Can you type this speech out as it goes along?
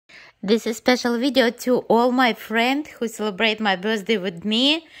This is a special video to all my friends who celebrate my birthday with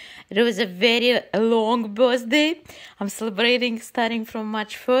me. It was a very long birthday. I'm celebrating starting from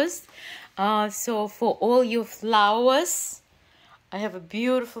March 1st. So for all you flowers, I have a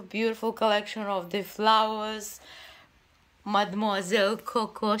beautiful, beautiful collection of the flowers. Mademoiselle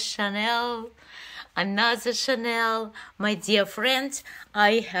Coco Chanel, another Chanel. My dear friends,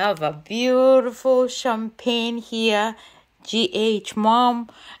 I have a beautiful champagne here. GH Mom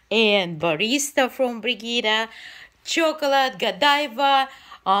and Barista from Brigida, chocolate Godiva,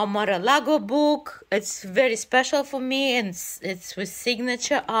 Mar-a-Lago book. It's very special for me, and it's with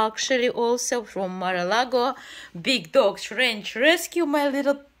signature actually also from Mar-a-Lago. Big Dogs Ranch Rescue, my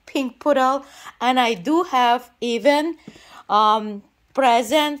little pink poodle, and I do have even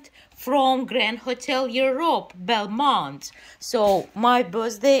present from Grand Hotel Europe, Belmont. So my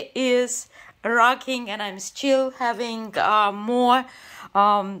birthday is rocking, and I'm still having more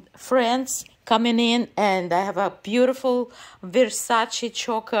friends coming in, and I have a beautiful Versace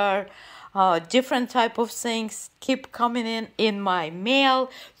choker, different type of things keep coming in my mail,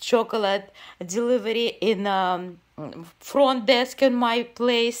 chocolate delivery in front desk in my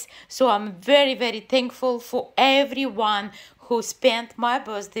place. So I'm very, very thankful for everyone who spent my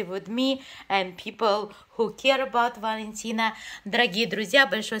birthday with me and people who care about Valentina. Дорогие друзья,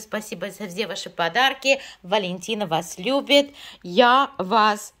 большое спасибо за все ваши подарки. Валентина вас любит. Я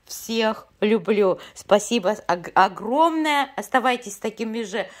вас всех люблю. Спасибо огромное. Оставайтесь такими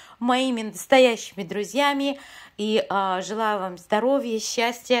же моими настоящими друзьями. И желаю вам здоровья,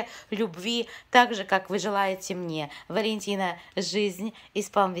 счастья, любви, так же, как вы желаете мне. Валентина, жизнь из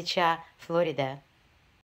Палм-Бича, Флорида.